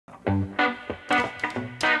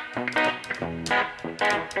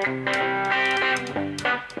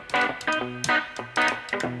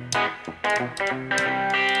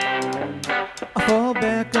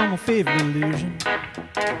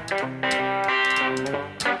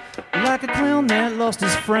Like a clown that lost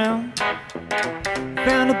his frown,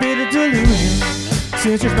 found a bit of delusion.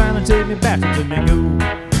 Since you're trying to take me back to Domingo,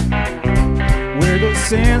 where the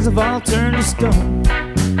sands have all turned to stone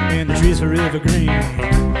and the trees forever green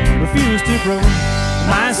refuse to grow.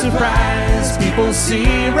 My surprise, people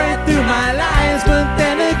see right through my lies, but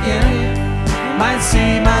then again, might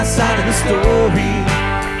see my side of the story.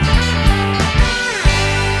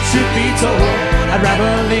 Truth be told, I'd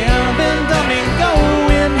rather live in Domingo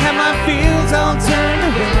and have my fields all turned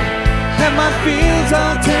away, have my fields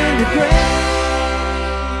all turned to gray.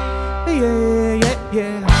 Yeah, yeah,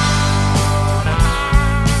 yeah.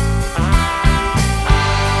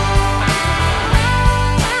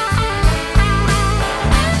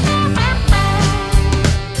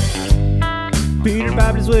 Peter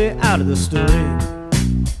bobbed his way out of the story.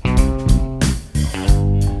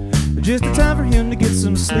 Just in time for him to get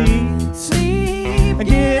some sleep, and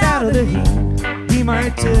get out of the heat. He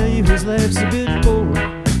might tell you his life's a bit boring,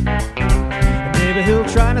 and maybe he'll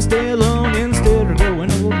try to stay alone instead of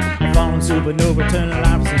going old and falling supernova, turning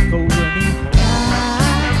life some cold rain.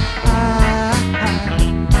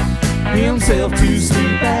 Himself to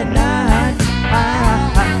sleep at night.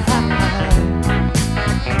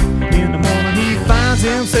 In the morning he finds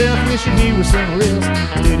himself wishing he was somewhere else,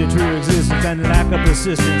 stated true existence and lack of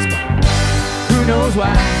persistence. Who knows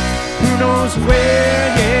why? Who knows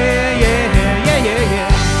where? Yeah, yeah, yeah, yeah, yeah.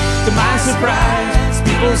 To my surprise,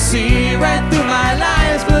 people see right through my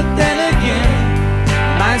lies, but then again,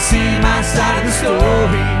 might see my side of the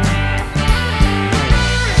story.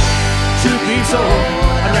 Truth be told,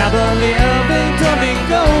 I'd rather live in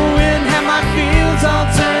Domingo and have my fields all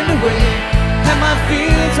turned away, have my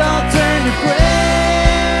fields all turned to gray.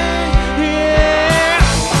 Yeah,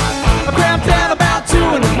 I grabbed down about 2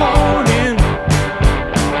 in the morning.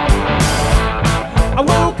 I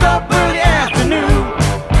woke up early afternoon.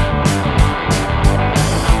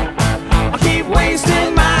 I keep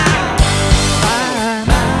wasting my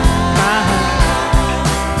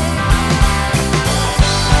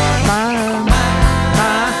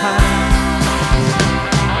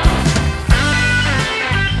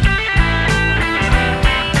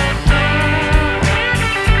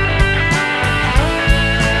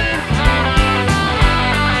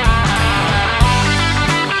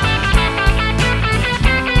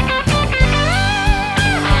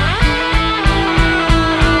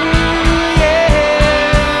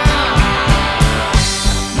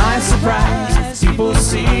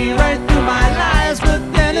see right through my lies, but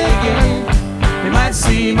then again, they might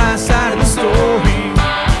see my side of the story.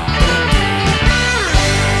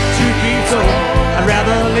 Truth be told, I'd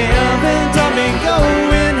rather live in Domingo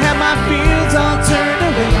and have my fields all turned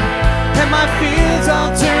away, have my fields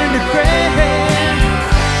all turned to gray.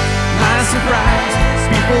 My surprise,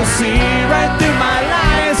 people see right through my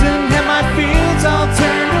lies and have my fields all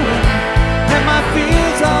turned away, have my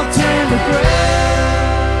fields all turned to gray.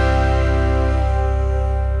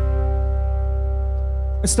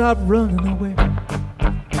 Stop running away.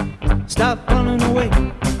 Stop running away.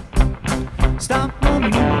 Stop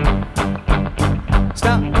running away.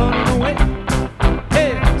 Stop running away.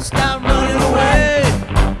 Hey, stop running away.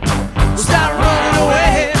 Stop running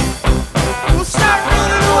away. Stop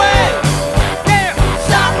running away. Yeah,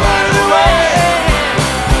 stop running away.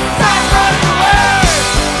 Stop running away.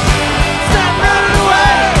 Stop running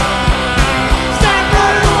away. Stop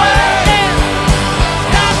running away.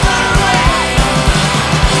 Stop running away.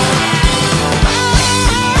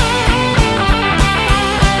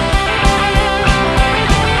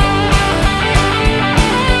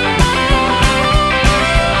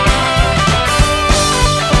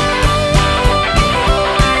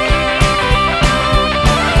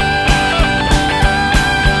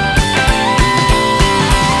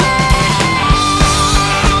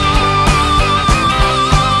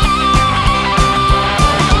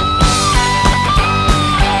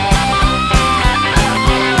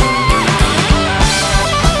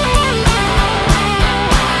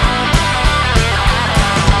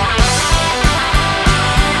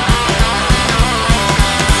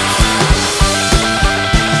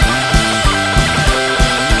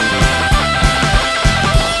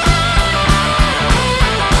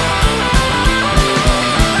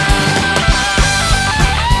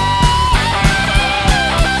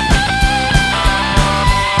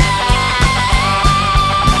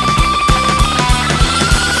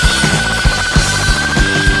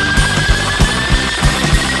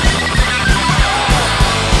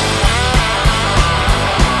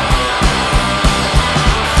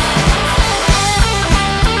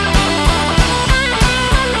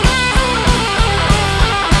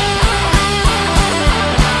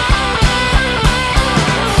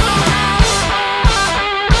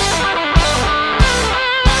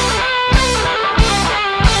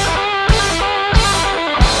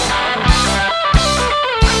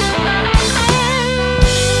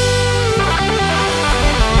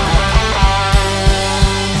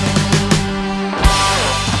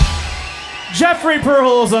 Jeffrey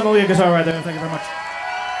Pearls on the lead guitar right there. Thank you very much.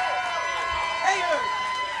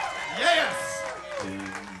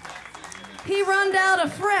 He runned out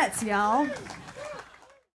of frets, y'all.